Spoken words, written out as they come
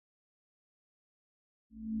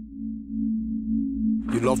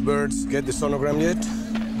You lovebirds get the sonogram yet?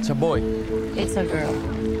 It's a boy. It's a girl.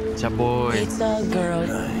 It's a boy. It's a girl.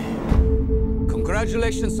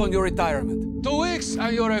 Congratulations on your retirement. 2 weeks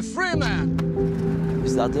and you're a free man.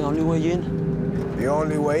 Is that the only way in? The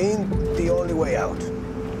only way in, the only way out.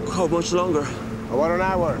 How much longer? About an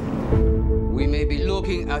hour. We may be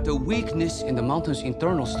looking at a weakness in the mountain's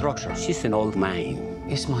internal structure. She's an old man.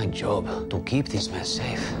 It's my job to keep this man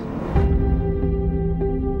safe.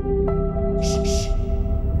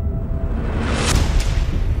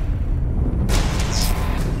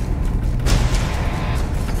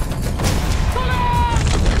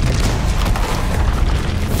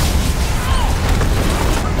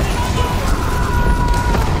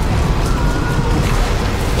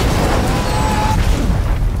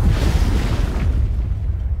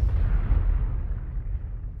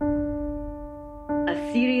 A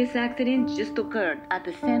serious accident just occurred at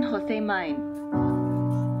the San Jose mine.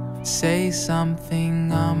 Say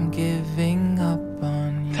something, I'm giving up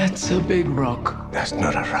on you. That's a big rock. That's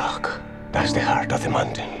not a rock. That's the heart of the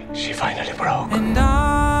mountain. She finally broke. And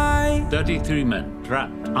I 33 men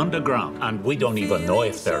trapped underground, and we don't even know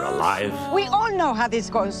if they're alive. We all know how this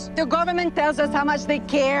goes. The government tells us how much they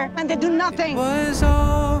care, and they do nothing. was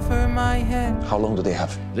over my head. How long do they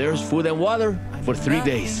have? There's food and water for 3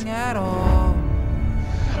 days. Nothing at all.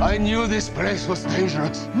 I knew this place was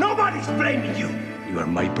dangerous. Nobody's blaming you. You are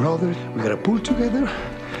my brother. We gotta pull together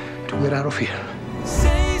to get out of here.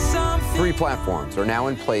 Say something. 3 platforms are now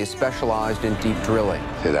in place specialized in deep drilling.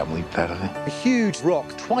 Será muy tarde. A huge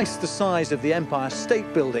rock, twice the size of the Empire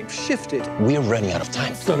State Building, shifted. We're running out of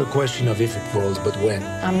time. It's not a question of if it falls, but when.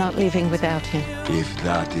 I'm not leaving without him. If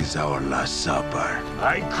that is our last supper.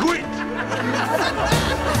 I quit.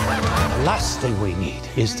 The last thing we need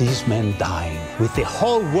is these men dying with the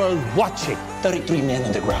whole world watching. 33 men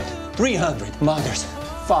on the ground. 300 mothers,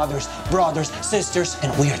 fathers, brothers, sisters,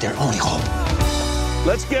 and we are their only hope.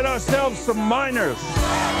 Let's get ourselves some miners.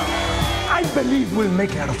 I believe we'll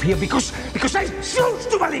make it out of here because I choose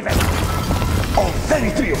to believe it. All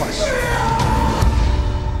 33 of us.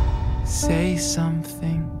 Say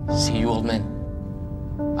something. See you, old man.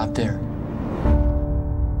 Up there.